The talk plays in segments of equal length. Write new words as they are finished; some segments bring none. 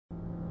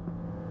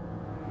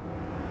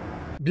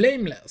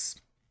Blameless.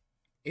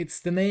 It's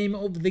the name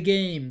of the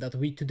game that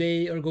we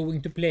today are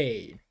going to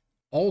play.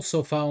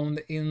 Also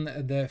found in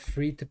the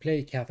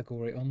free-to-play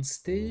category on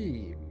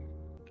Steam.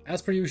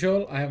 As per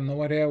usual, I have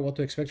no idea what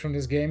to expect from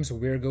this game, so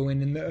we're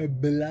going in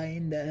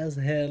blind as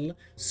hell.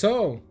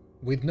 So,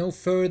 with no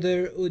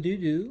further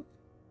ado,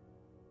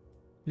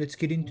 let's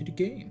get into the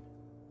game.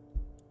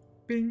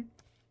 Bing.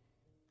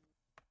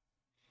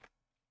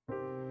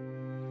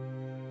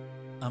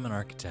 I'm an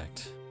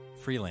architect,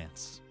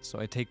 freelance, so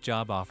I take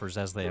job offers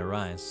as they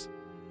arise.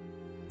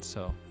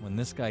 So, when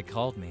this guy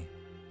called me,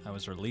 I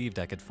was relieved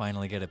I could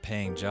finally get a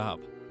paying job.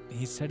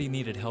 He said he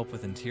needed help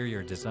with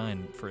interior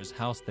design for his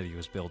house that he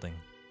was building.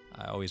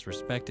 I always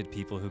respected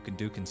people who can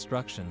do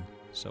construction,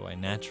 so I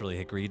naturally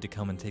agreed to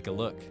come and take a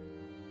look.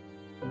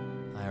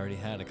 I already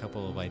had a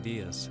couple of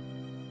ideas.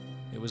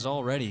 It was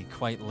already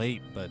quite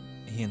late, but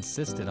he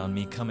insisted on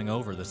me coming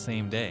over the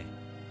same day.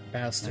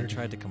 Bastard. I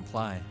tried to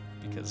comply,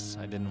 because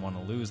I didn't want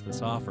to lose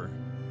this offer.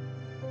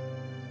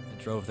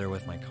 I drove there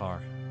with my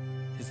car.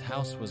 His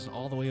house was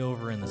all the way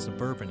over in the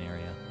suburban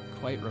area,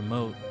 quite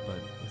remote, but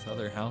with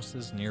other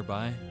houses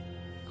nearby,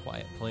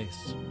 quiet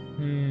place.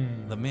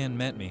 The man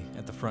met me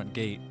at the front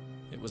gate.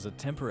 It was a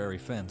temporary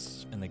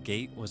fence, and the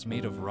gate was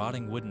made of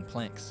rotting wooden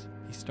planks.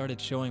 He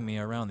started showing me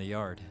around the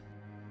yard.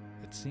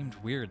 It seemed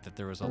weird that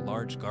there was a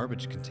large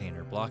garbage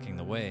container blocking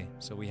the way,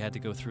 so we had to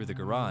go through the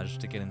garage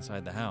to get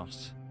inside the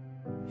house.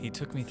 He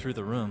took me through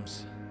the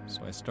rooms,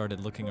 so I started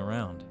looking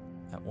around.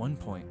 At one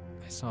point,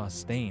 I saw a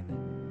stain,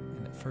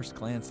 and at first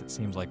glance it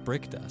seemed like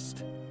brick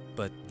dust.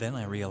 But then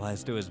I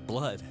realized it was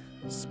blood,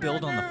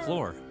 spilled on the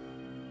floor.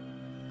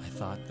 I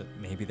thought that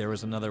maybe there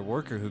was another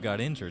worker who got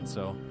injured,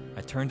 so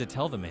I turned to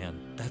tell the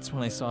man. That's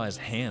when I saw his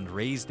hand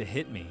raised to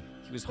hit me.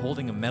 He was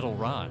holding a metal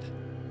rod.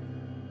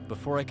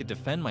 Before I could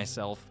defend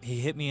myself,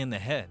 he hit me in the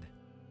head.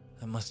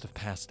 I must have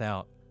passed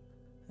out.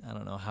 I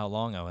don't know how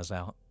long I was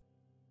out.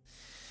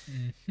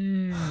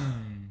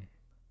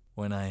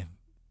 When I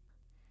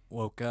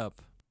woke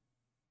up,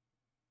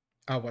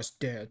 I was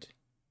dead.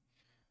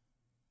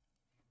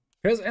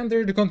 Press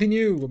enter to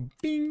continue.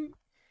 Bing.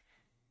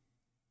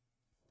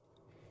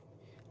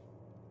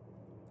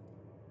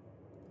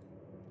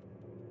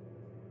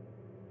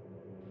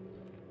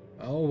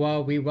 Oh wow,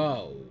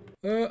 wow.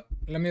 Let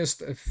me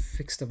just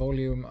fix the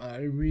volume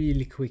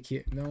really quick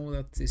here. No,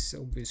 that is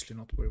obviously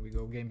not where we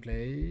go.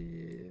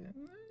 Gameplay.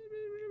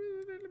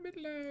 A bit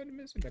loud.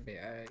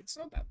 It's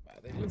not that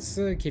bad. Let's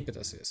keep it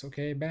as is.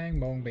 Okay, bang,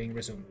 bong, bing,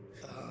 resume.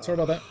 Sorry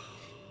about that.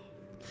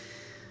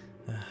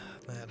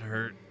 that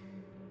hurt.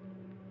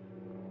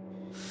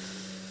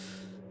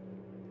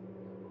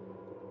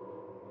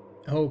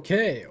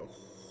 Okay,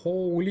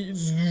 holy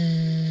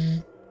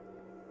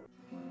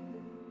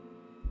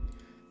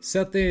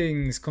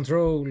settings,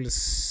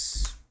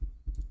 controls.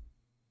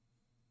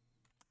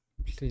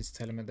 Please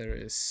tell me there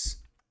is.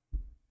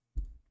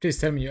 Please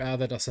tell me you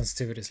added a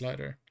sensitivity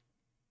slider.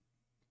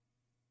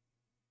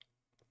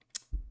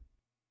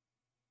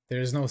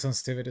 There is no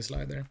sensitivity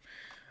slider.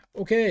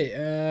 Okay,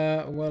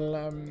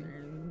 well,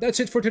 that's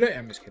it for today.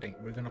 I'm just kidding.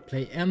 We're gonna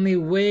play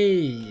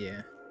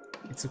anyway.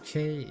 It's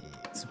okay.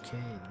 It's okay.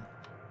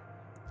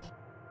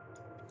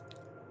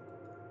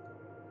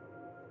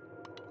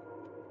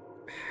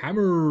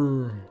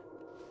 Hammer.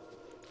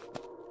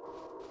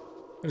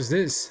 What is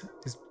this?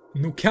 It's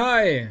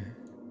Nukai.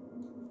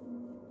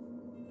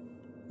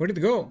 Where did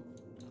it go?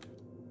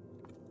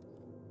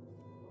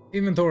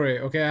 Inventory.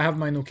 Okay, I have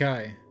my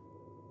Nukai.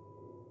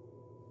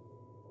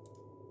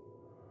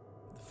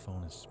 The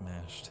phone is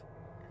smashed.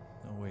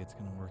 No way it's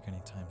gonna work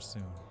anytime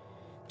soon.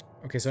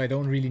 Okay, so I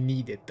don't really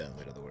need it then,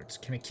 in other words.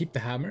 Can I keep the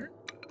hammer?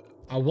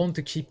 I want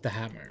to keep the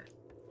hammer.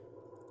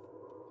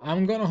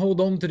 I'm gonna hold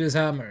on to this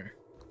hammer.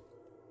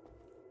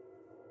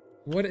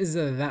 What is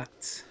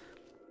that?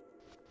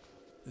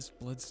 This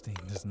bloodstain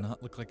does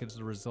not look like it's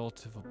the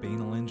result of a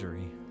banal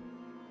injury.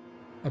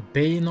 A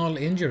banal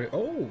injury?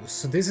 Oh,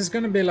 so this is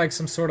gonna be like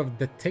some sort of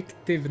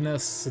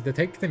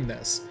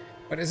detectiveness.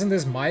 But isn't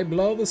this my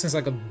blood since I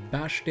got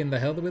bashed in the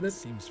head with it?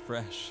 Seems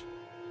fresh.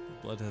 The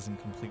blood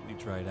hasn't completely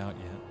dried out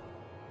yet.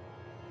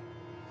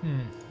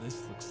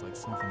 This looks like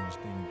something was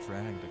being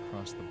dragged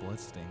across the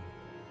bloodstain.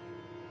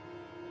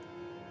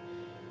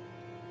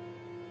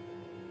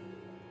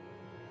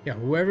 Yeah,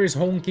 whoever is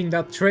honking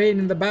that train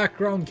in the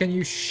background, can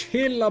you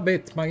chill a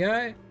bit, my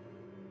guy?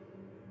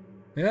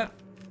 Yeah,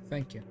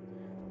 thank you.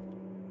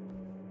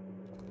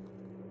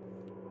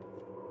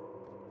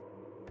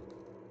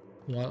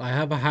 Well, I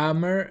have a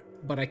hammer,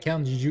 but I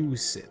can't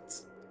use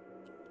it.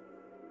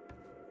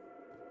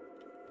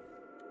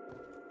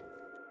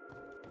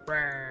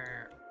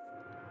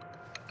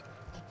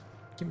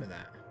 Give me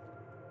that.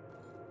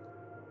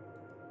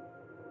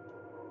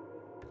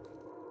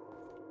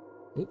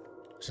 Oh,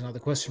 there's another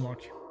question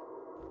mark.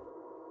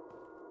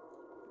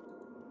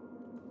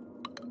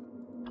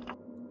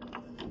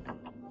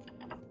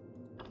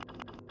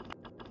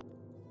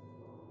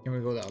 Can we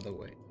go the other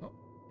way? Oh.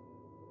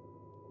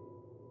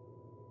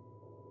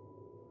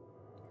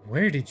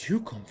 Where did you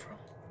come from?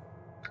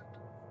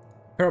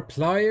 Pair of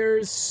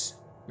pliers.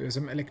 There's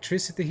some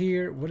electricity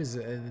here. What is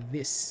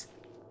this?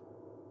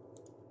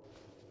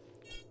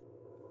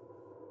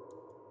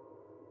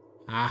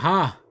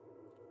 Aha!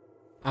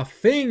 A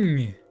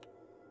thing!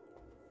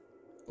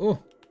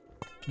 Oh,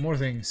 more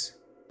things.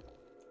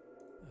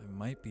 I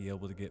might be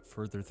able to get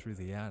further through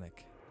the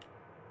attic.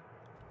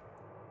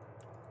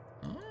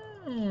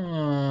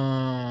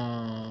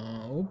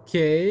 Ah,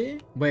 okay.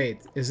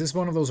 Wait, is this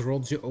one of those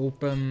rods you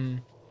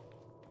open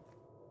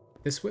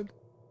this with?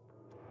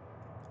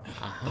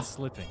 Aha. It's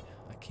slipping.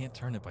 I can't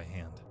turn it by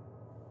hand.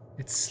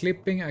 It's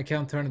slipping, I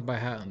can't turn it by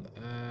hand.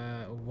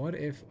 What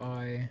if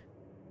I...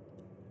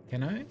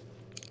 Can I?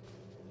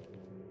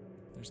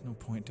 There's no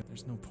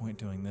point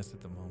doing this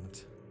at the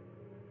moment.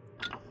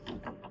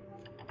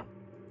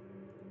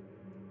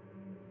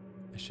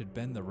 I should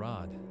bend the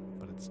rod,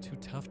 but it's too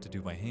tough to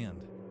do by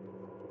hand.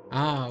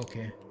 Ah,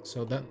 okay.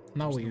 So that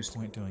now we use. There's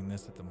no point doing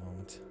this at the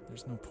moment.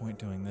 There's no point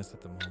doing this at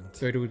the moment.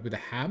 Do I do it with a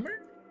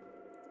hammer?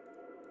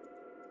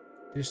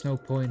 There's no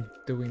point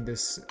doing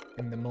this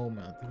in the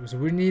moment because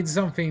we need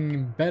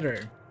something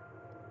better.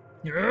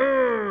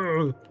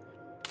 Oh,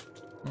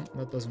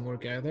 that doesn't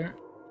work either.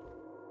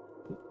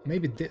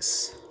 Maybe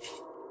this.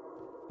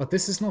 But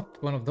this is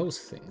not one of those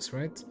things,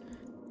 right?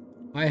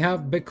 I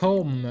have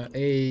become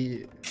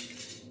a...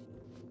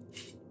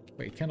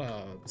 Wait,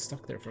 kinda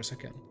stuck there for a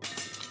second.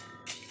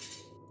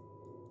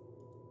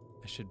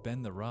 I should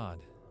bend the rod,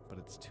 but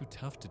it's too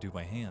tough to do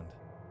by hand.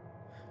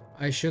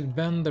 I should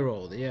bend the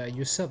rod. Yeah,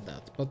 you said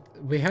that. But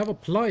we have a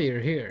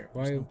plier here.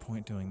 Why? There's no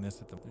point doing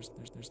this at the...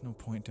 There's no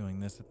point doing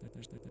this at the...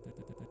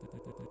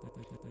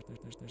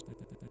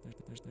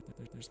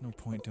 There's no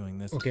point doing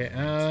this. Okay,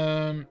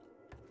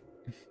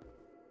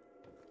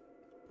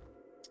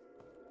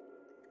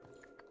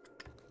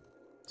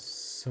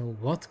 so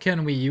what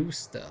can we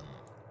use then?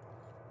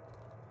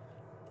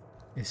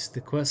 Is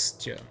the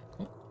question.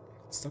 Oh,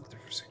 it's stuck there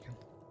for a second.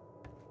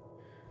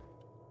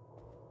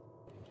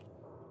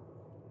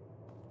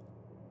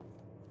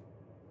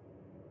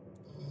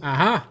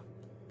 Aha!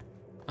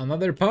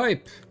 Another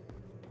pipe.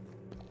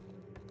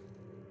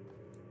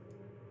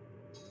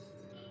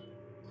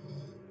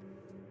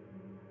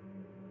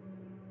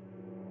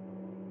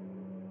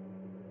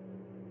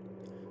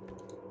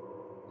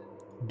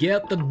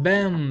 Get the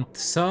bent,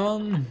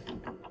 son.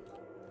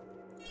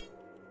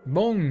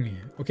 Bong.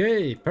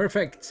 Okay,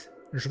 perfect.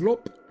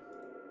 Slop.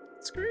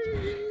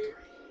 Scream.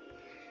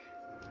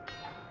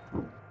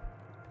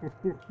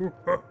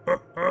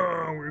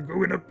 We're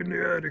going up in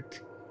the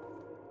attic.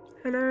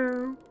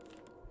 Hello.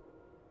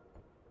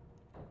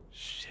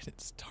 Shit,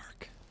 it's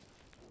dark.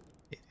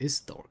 It is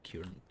dark,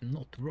 you're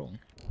not wrong.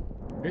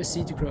 There's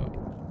City Crowd.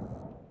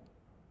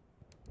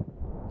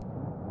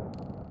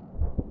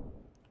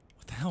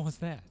 What the hell was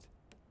that?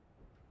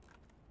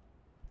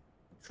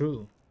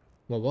 True.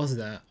 What was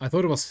that? I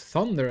thought it was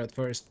thunder at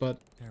first, but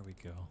There we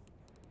go.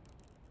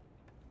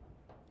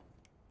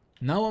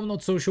 now I'm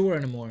not so sure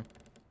anymore.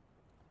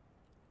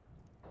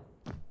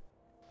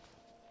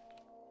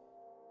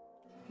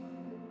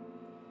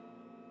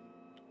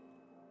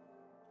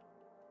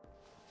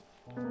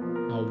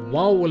 A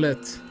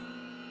wowlet.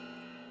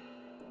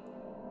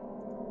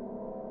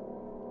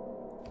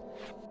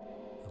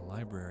 A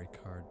library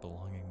card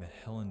belonging to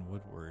Helen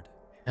Woodward.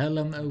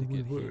 Helen How to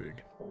get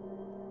Woodward.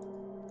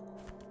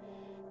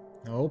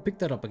 Oh, pick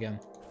that up again.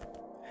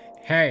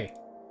 Hey.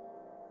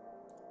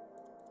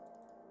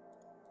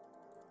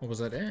 What was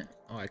that?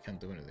 Oh, I can't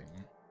do anything.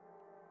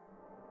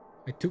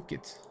 I took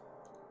it.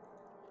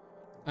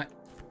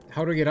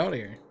 How do I get out of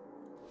here?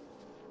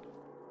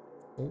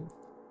 Oh,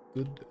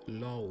 good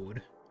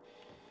lord.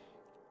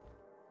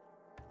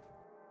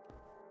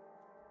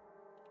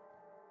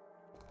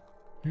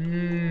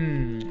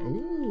 Ooh,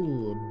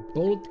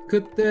 bolt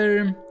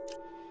cutter.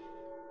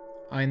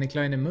 Eine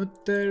kleine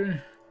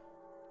Mutter.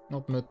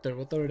 Not mutter,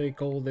 what are they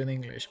called in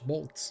English?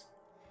 Bolts.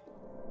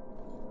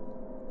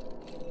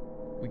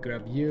 We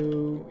grab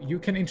you. You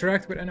can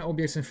interact with any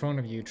objects in front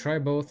of you. Try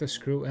both the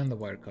screw and the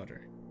wire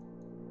cutter.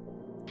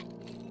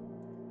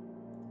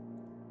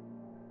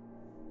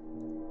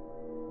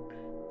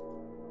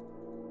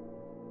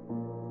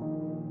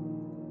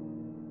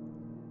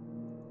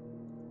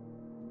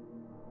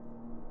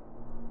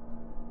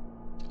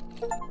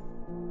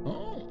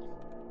 Oh.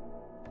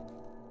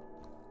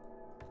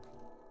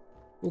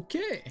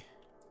 Okay.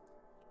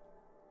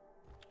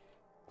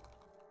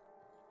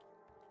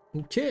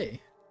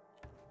 Okay.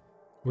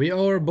 We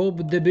are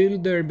Bob the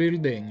Builder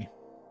building.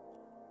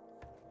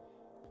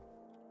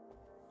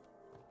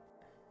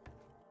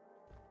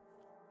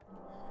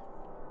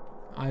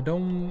 I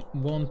don't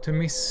want to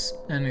miss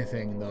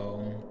anything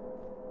though.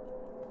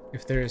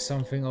 If there is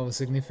something of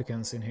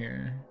significance in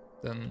here,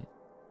 then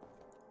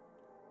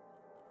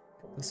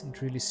it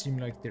doesn't really seem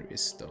like there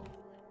is though.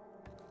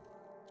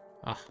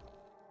 Ah.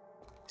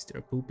 Is there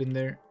a poop in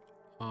there?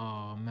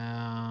 Oh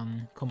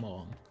man, come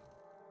on.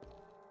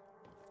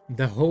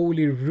 The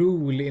holy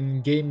rule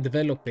in game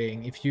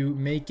developing: if you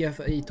make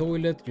a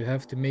toilet, you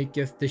have to make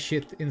the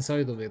shit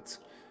inside of it.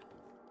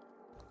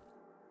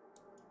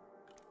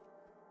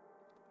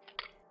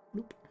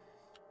 Nope.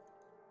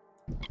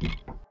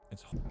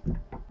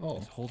 Oh,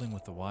 He's holding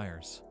with the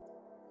wires.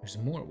 there's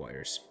more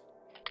wires.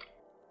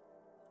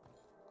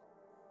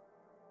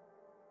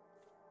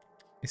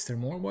 Is there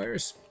more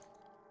wires?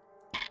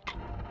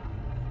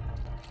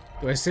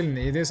 Do I still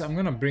need this? I'm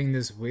gonna bring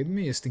this with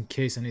me just in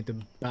case I need to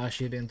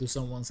bash it into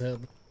someone's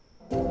head.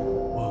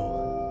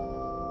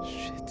 Whoa.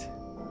 Shit.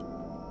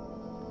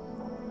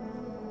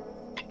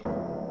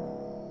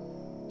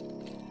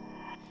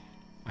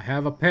 I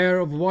have a pair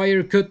of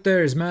wire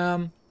cutters,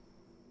 ma'am.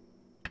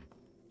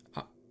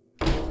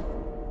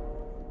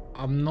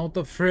 I'm not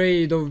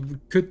afraid of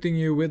cutting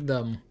you with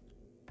them.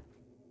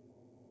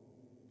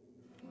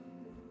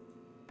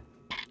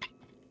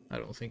 I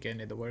don't think I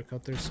need the wire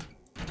cutters.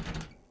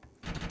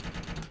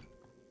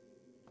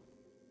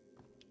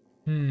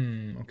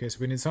 Okay, so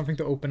we need something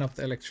to open up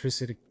the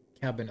electricity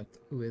cabinet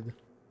with.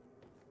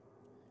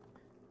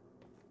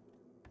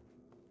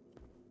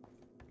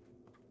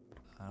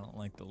 I don't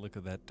like the look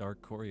of that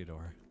dark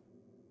corridor.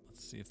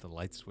 Let's see if the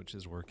light switch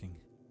is working.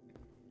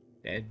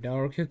 The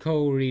dark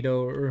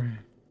corridor.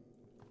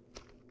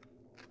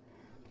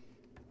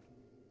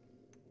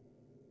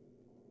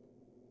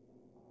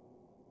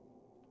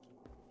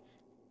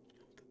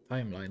 The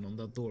timeline on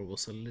that door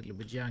was a little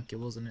bit janky,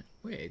 wasn't it?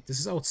 Wait, this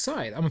is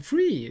outside. I'm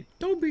free.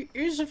 Toby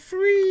is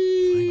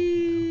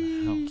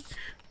free. Finally out of the house.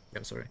 Yeah,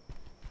 I'm sorry.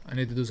 I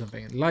need to do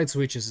something. Light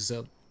switches is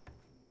out.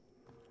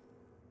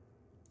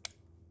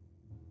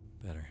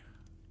 Better.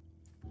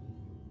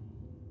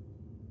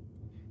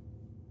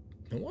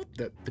 You know what?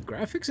 The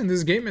graphics in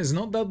this game is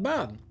not that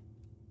bad.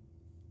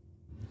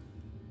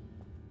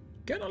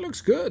 Kinda looks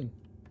good.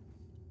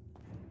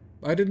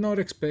 I did not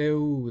expect.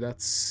 Oh,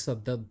 that's a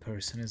dead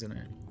person, isn't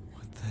it?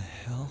 What the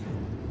hell?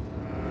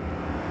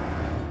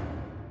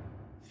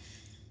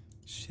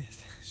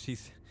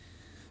 Shit.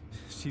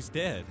 She's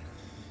dead.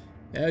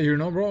 Yeah, you're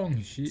not wrong.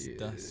 It's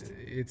dust.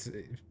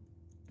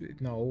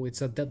 No,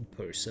 it's a dead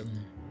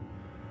person.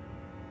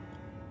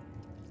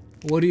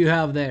 What do you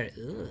have there?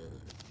 Ugh.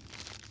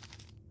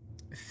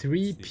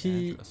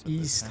 3P address of this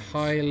East house.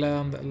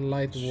 Highland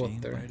Light She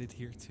Water. invited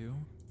here too?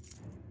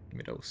 Give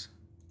me those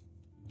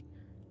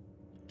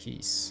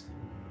keys.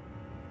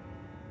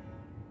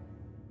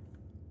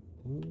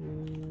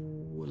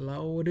 Ooh,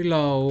 loudy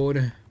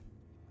loud.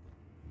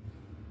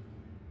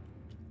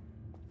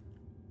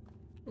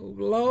 Oh,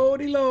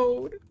 lordy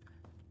load.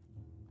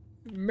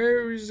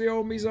 Mercy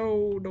on me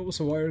soul.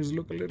 Those wires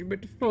look a little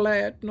bit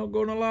flat, not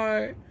gonna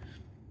lie.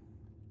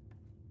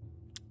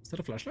 Is that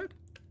a flashlight?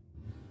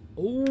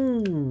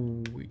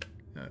 Oh.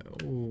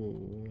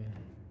 Oh.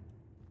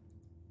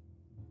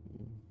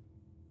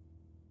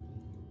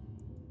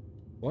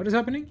 What is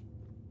happening?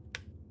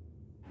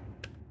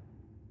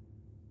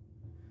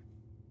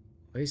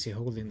 Why is he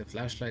holding the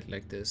flashlight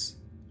like this?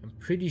 I'm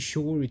pretty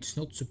sure it's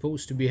not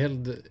supposed to be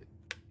held.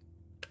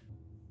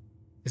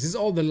 Is this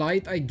all the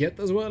light I get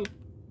as well?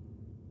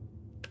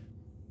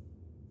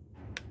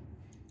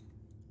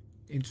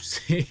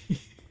 Interesting.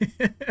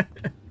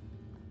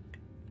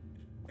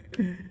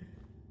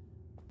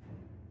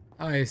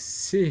 I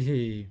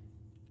see.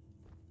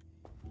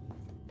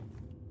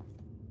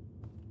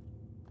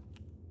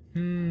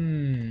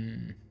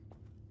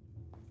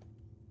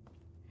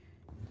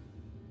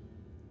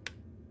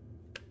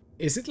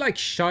 Is it like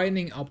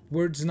shining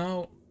upwards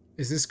now?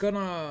 Is this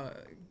gonna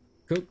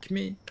cook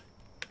me?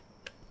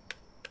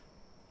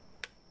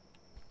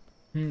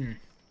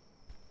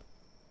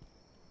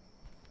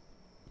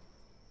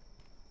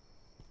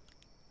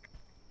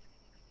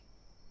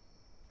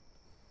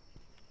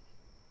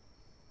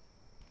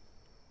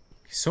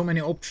 So many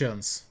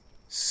options.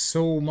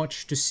 So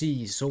much to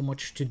see, so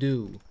much to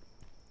do.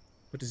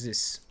 What is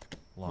this?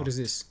 Locked. What is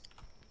this?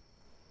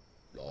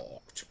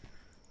 Locked.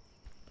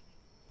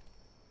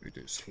 It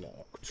is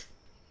locked.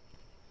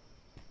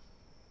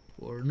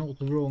 You're not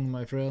wrong,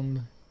 my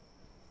friend.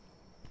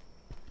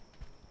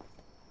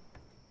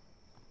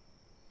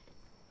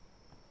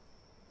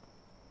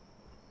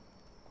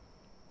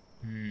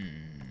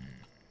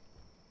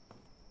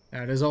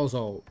 That is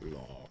also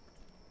locked.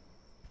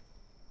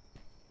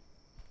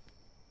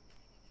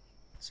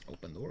 It's an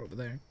open door over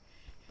there.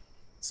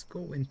 Let's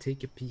go and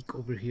take a peek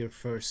over here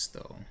first,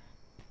 though.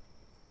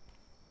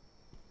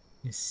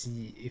 And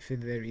see if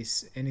there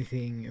is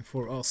anything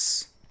for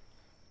us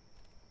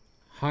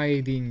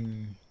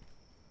hiding.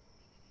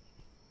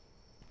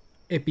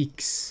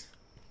 Epics.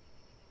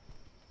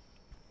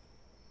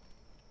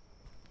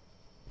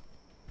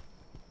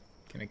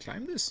 Can I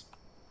climb this?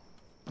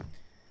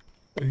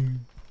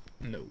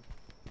 No.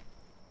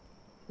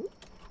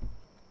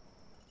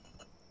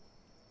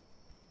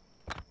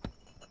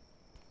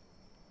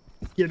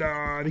 Get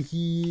out of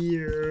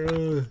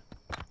here.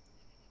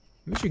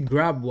 We should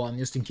grab one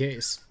just in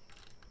case.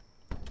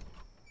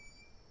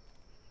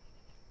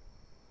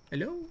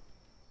 Hello?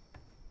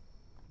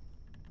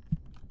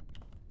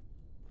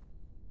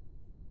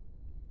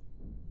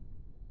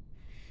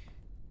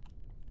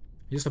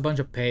 Just a bunch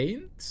of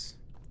paint,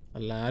 a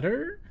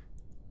ladder,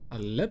 a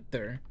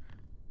letter.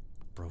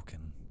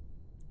 Broken.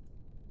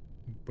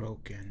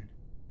 Broken.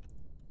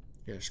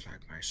 Just like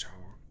my soul.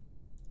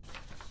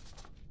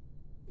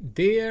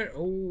 Dear,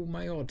 oh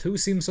my god, to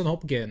Simpson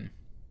Hopkin.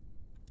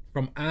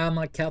 From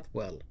Anna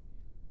Catwell.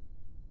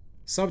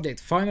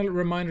 Subject, final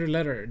reminder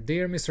letter.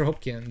 Dear Mr.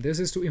 Hopkin, this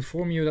is to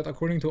inform you that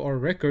according to our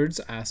records,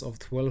 as of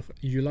 12th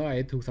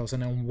July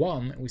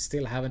 2001, we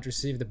still haven't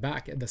received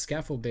back the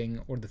scaffolding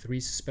or the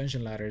 3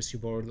 suspension ladders you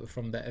borrowed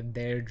from the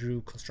Adair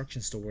Drew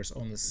construction stores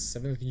on the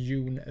 7th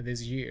June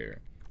this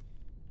year.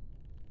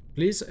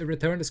 Please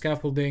return the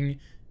scaffolding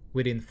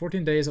within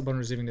 14 days upon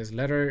receiving this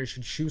letter.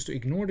 Should you choose to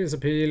ignore this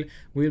appeal,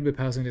 we will be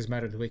passing this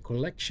matter to a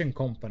collection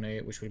company,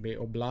 which will be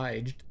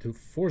obliged to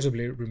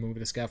forcibly remove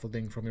the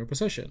scaffolding from your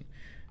possession.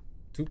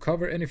 To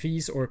cover any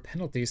fees or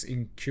penalties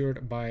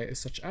incurred by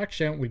such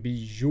action will be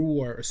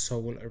your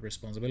sole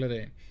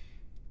responsibility.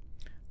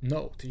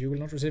 Note, you will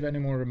not receive any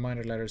more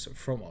reminder letters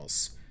from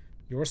us.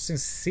 Yours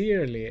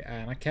sincerely,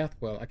 Anna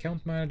Catwell,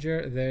 Account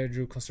Manager, There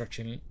Drew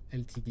Construction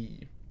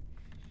Ltd.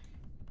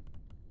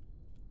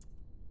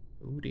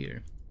 Oh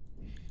dear.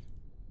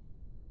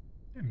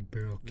 I'm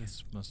broken.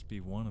 This must be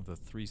one of the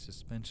 3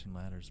 suspension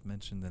ladders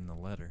mentioned in the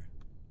letter.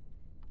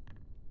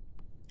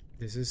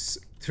 This is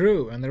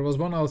true, and there was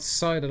one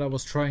outside that I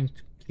was trying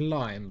to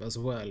climb as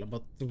well.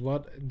 But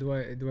what do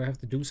I have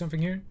to do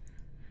something here?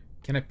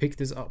 Can I pick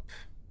this up?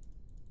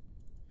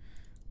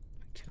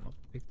 I cannot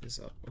pick this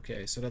up.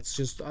 Okay, so that's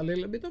just a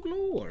little bit of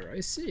lore. I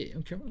see.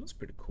 Okay, well, that's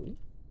pretty cool.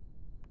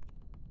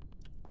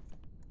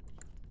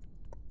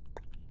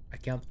 I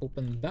can't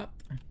open that.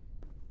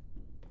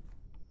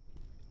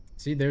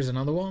 See, there's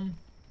another one.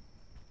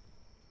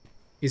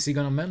 Is he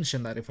gonna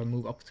mention that if I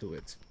move up to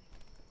it?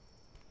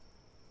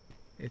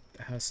 It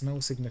has no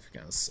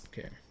significance.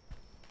 Okay.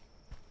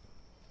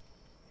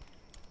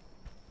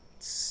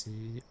 Let's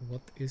see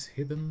what is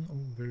hidden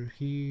over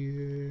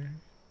here.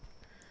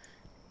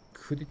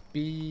 Could it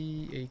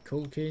be a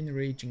cocaine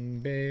raging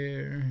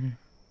bear?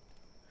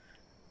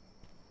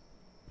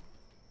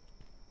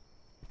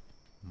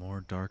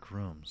 More dark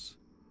rooms.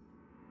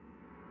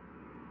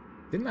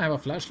 Didn't I have a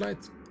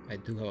flashlight? I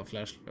do have a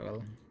flashlight.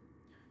 Well,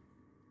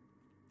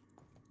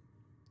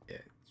 yeah.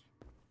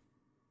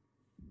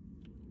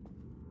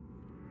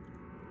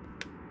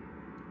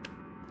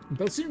 It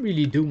doesn't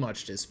really do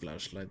much, this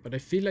flashlight, but I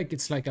feel like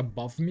it's like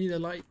above me, the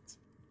light,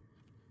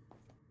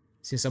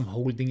 since I'm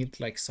holding it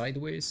like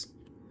sideways.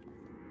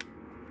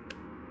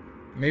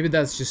 Maybe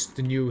that's just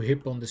the new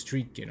hip on the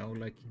street, you know,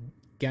 like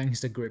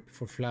gangster grip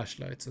for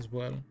flashlights as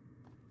well,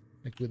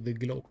 like with the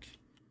Glock.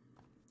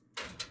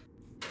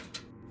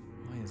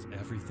 Why is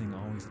everything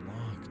always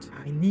locked?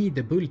 I need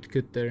a bolt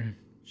cutter.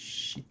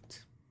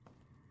 Shit.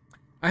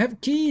 I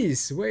have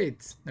keys!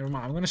 Wait, never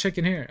mind. I'm gonna check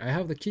in here. I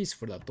have the keys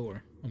for that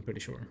door, I'm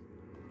pretty sure.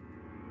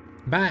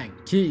 Bang!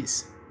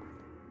 Keys!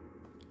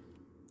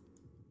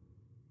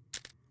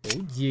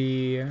 Oh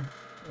yeah.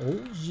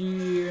 Oh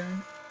yeah.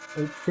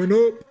 Open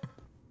up!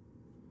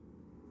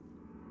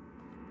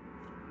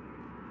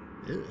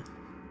 Ugh.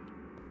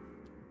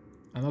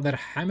 Another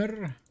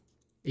hammer.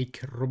 A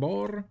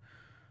crowbar.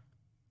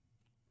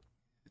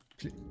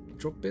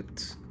 Drop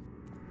it.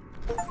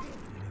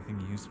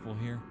 Anything useful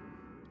here?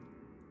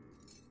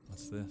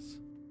 What's this?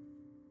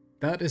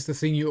 That is the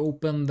thing you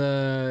open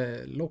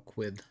the lock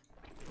with.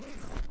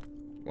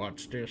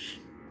 Watch this.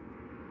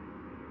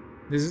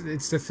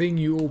 It's the thing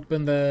you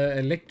open the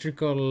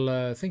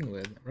electrical thing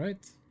with,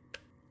 right?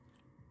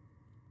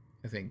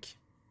 I think.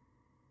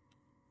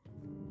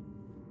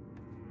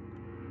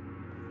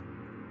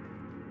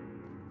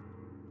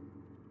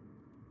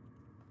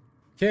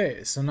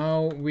 Okay, so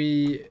now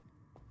we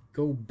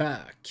go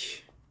back.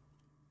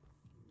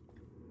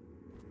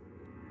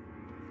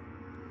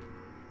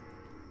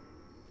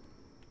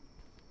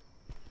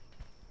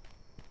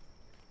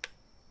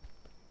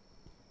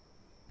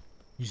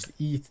 Just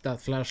eat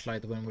that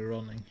flashlight when we're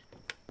running.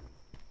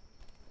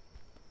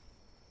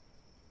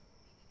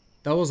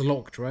 That was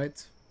locked,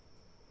 right?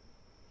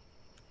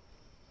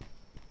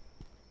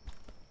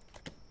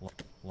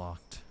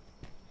 Locked.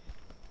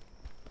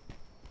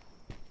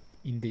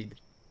 Indeed.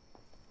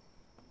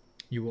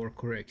 You are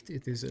correct.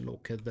 It is a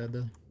locked.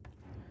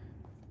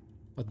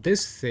 But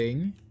this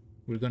thing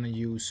we're gonna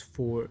use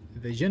for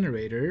the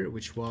generator,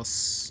 which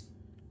was...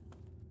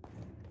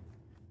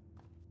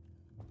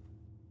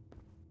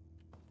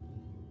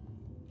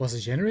 Was the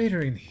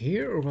generator in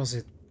here, or was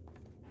it...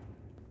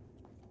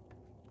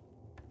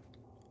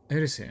 It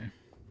is here.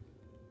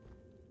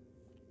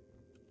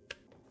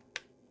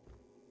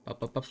 I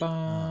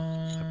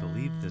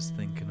believe this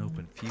thing can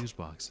open fuse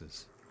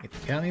boxes. It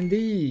can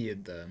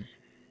indeed.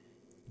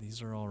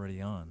 These are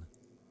already on.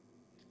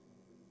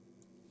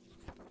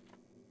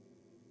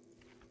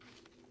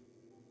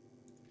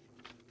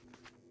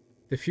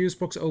 The fuse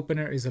box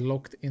opener is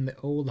locked in the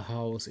old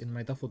house in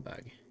my duffel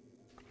bag.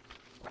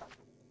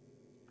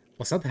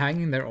 Was that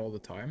hanging there all the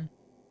time?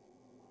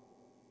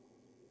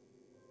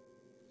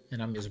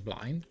 And I'm just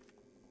blind?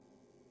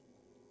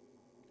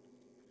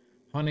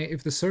 Honey,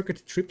 if the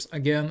circuit trips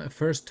again,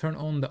 first turn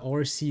on the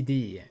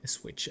RCD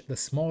switch, the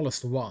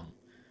smallest one.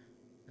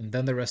 And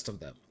then the rest of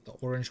them. The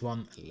orange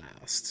one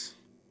last.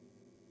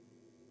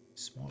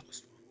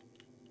 Smallest one.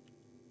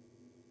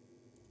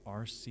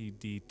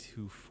 RCD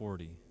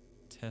 240.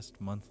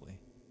 Test monthly.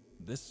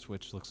 This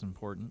switch looks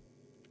important.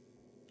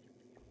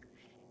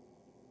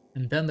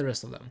 And then the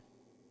rest of them.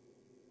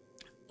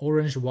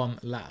 Orange one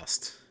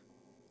last.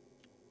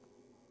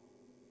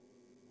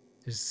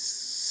 There's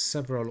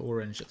several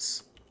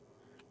oranges.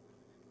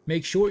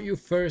 Make sure you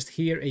first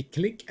hear a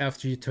click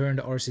after you turn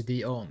the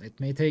RCD on. It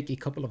may take a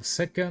couple of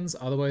seconds,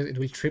 otherwise it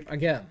will trip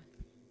again.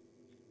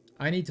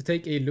 I need to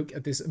take a look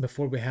at this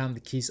before we hand the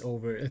keys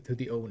over to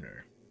the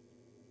owner.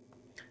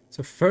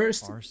 So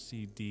first...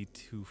 RCD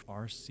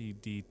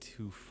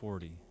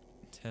 240.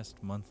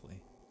 Test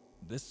monthly.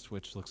 This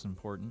switch looks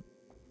important.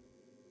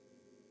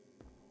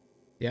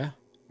 Yeah,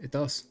 it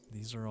does.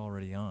 These are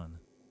already on.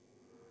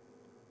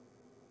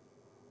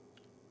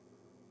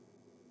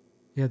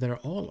 Yeah, they're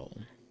all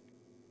on.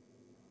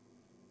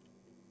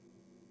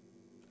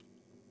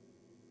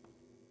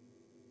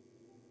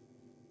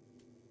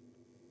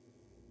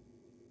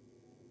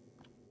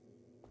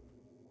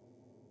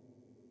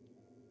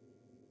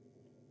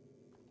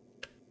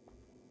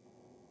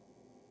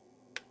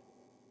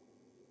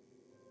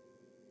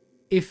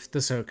 If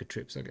the circuit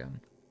trips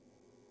again.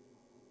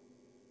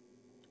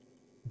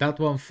 That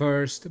one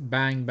first,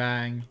 bang,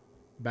 bang,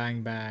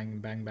 bang, bang,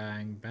 bang,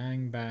 bang,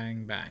 bang,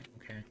 bang, bang,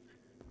 okay.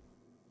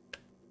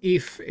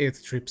 If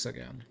it trips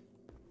again.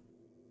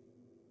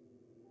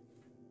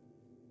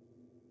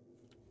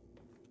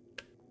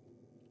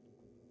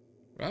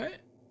 Right?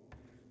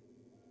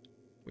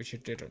 Which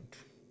it didn't.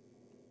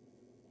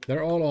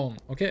 They're all on.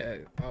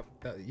 Okay,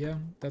 yeah,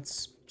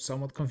 that's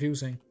somewhat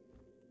confusing.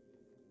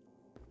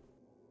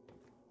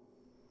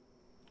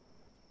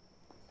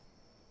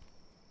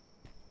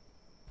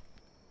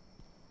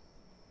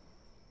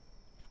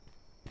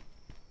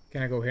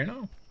 Can I go here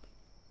now?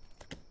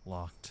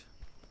 Locked.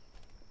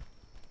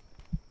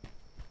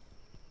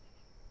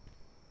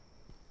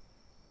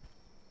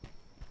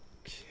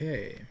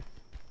 Okay.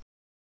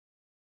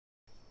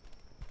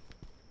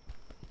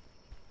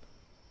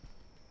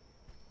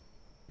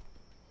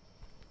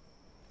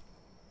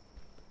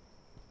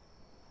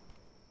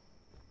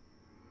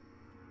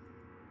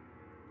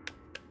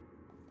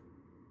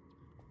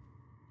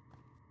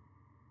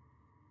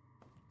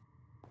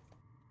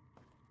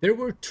 There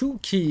were 2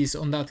 keys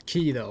on that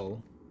key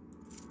though.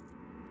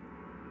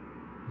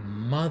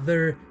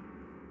 Mother...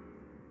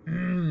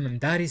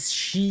 that is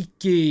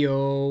cheeky,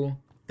 yo.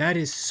 That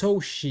is so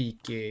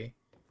cheeky.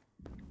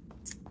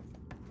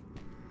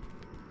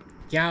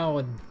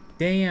 God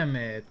damn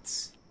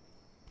it.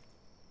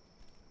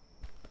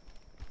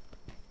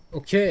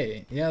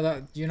 Okay, yeah,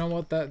 that, you know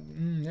what, that,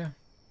 yeah.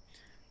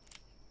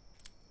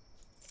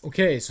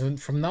 Okay, so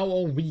from now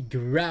on we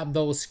grab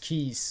those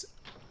keys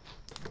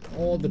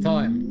all the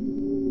time.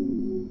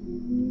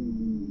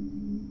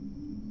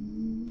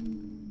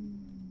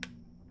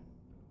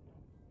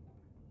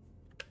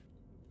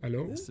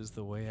 Hello? This is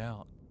the way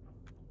out.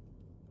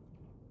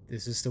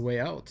 This is the way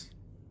out.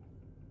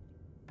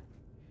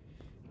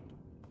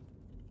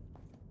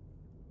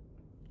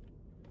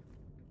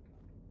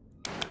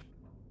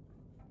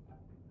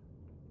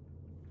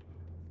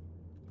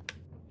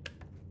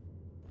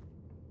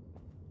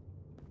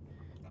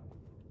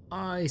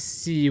 I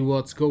see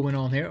what's going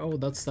on here. Oh,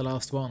 that's the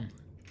last one.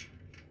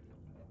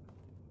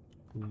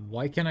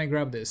 Why can't I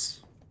grab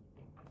this?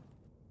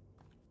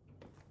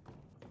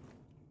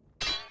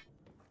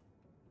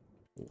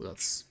 Oh,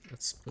 let's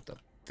put that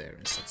there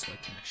instead so I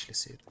can actually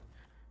see it.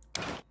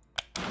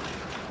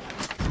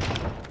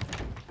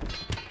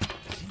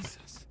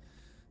 Jesus,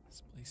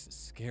 this place is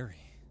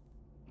scary.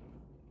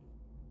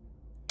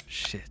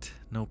 Shit,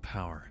 no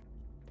power.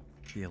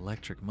 The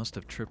electric must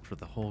have tripped for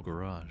the whole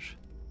garage.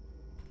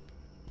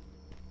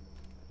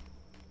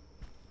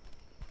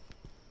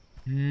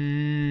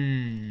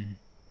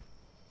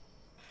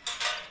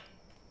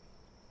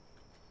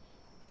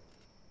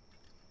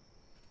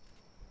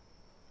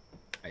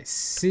 I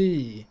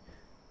see.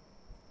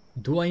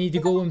 Do I need to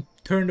go and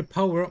turn the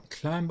power up,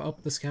 climb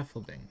up the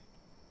scaffolding?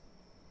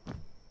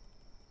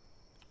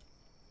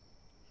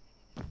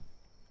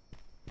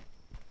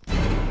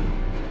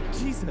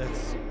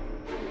 Jesus!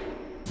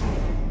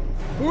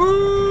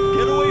 Whoa!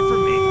 Get away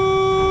from me!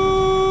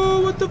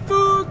 What the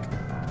fuck?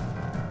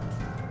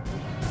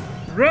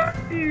 Right,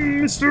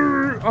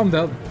 mister! I'm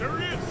dead. There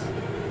he is!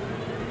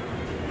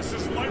 This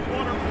is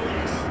Lightwater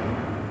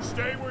Police.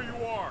 Stay where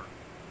you are.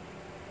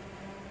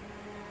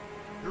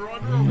 You're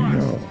under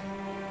arrest. No.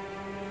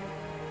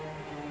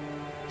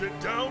 Get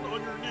down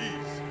on your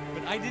knees.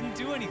 But I didn't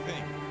do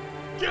anything!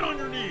 Get on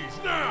your knees,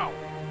 now!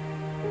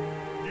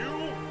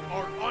 You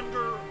are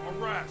under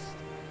arrest.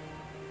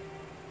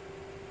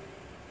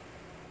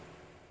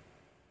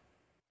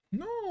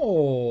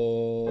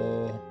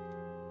 No.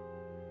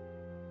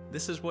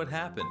 This is what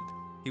happened.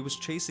 He was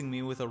chasing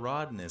me with a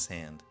rod in his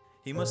hand.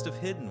 He must have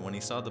hidden when he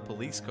saw the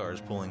police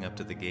cars pulling up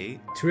to the gate.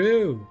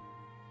 True.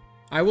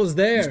 I was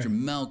there. Mr.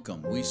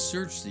 Malcolm, we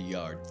searched the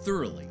yard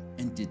thoroughly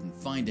and didn't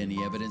find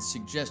any evidence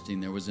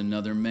suggesting there was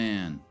another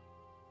man.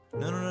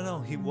 No,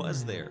 he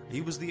was there.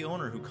 He was the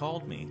owner who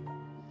called me.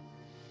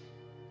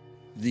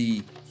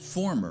 The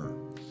former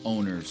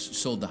Owners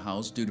sold the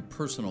house due to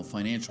personal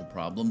financial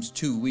problems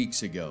 2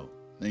 weeks ago.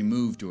 They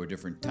moved to a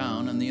different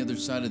town on the other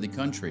side of the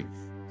country.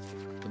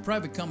 The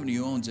private company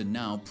who owns it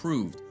now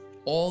proved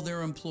all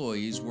their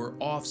employees were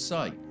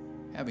off-site,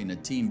 having a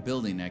team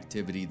building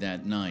activity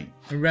that night.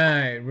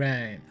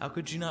 Right. How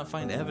could you not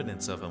find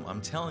evidence of him?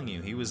 I'm telling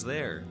you, he was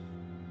there.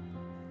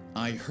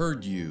 I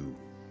heard you.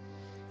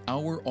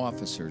 Our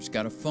officers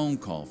got a phone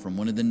call from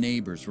one of the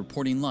neighbors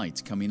reporting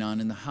lights coming on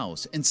in the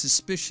house and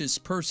suspicious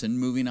person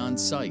moving on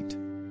site.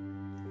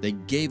 They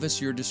gave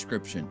us your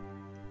description.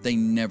 They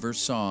never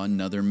saw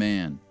another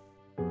man.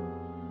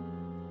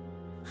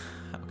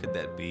 How could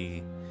that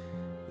be?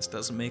 This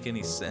doesn't make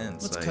any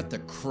sense. Let's cut the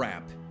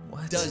crap.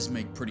 What? Does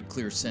make pretty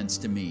clear sense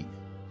to me.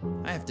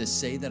 I have to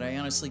say that I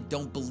honestly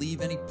don't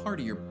believe any part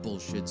of your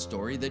bullshit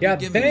story that you're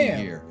giving me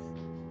here.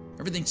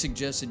 Everything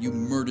suggests that you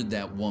murdered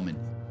that woman.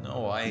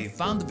 No, You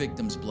found the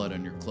victim's blood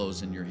on your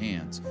clothes and your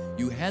hands.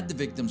 You had the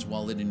victim's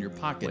wallet in your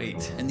pocket.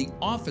 Wait. And the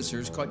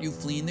officers caught you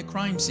fleeing the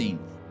crime scene.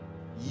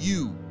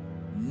 You.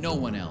 No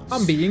one else.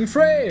 I'm being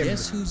framed.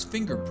 Guess whose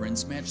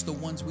fingerprints match the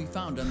ones we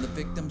found on the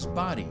victim's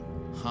body?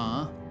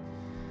 Huh?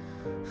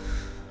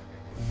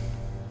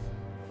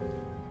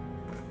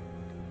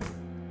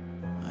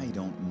 I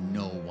don't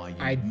know why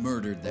you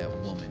murdered that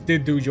woman.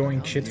 Did do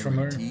joint I'll shit from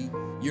her. guarantee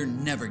You're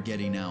never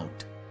getting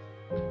out.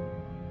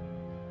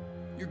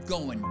 You're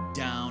going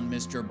down,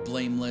 Mr.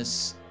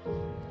 Blameless.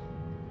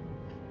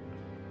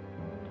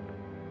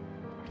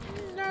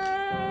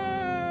 No.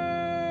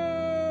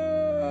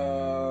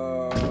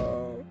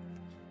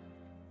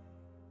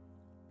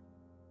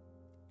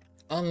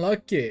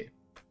 Unlucky.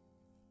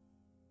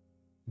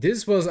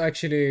 This was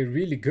actually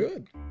really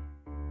good.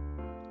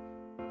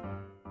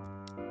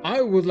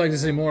 I would like to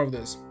see more of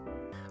this.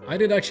 I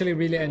did actually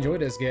really enjoy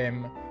this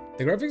game.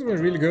 The graphics were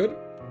really good.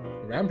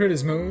 Ran pretty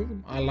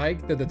smooth. I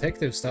like the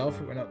detective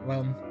stuff.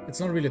 Well, it's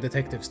not really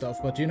detective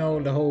stuff, but you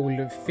know, the whole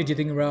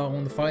fidgeting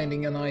around,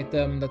 finding an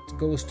item that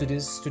goes to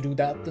this, to do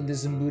that, and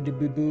this and boo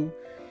boo boo.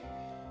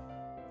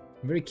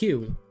 Very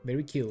cool.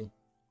 Very cool.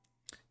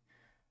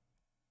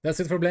 That's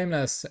it for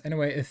Blameless.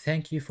 Anyway,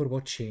 thank you for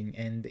watching,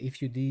 and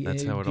if you did...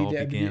 That's how it all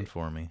began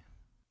for me.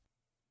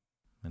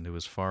 And it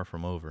was far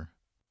from over.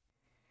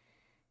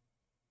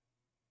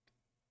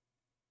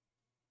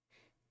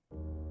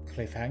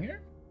 Cliffhanger?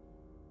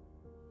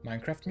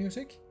 Minecraft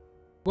music?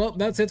 Well,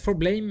 that's it for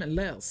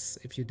Blameless.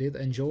 If you did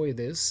enjoy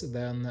this,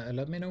 then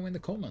let me know in the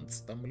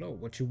comments down below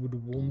what you would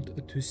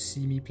want to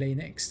see me play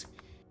next.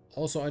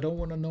 Also, I don't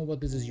want to know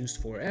what this is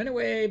used for.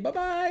 Anyway,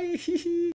 bye-bye!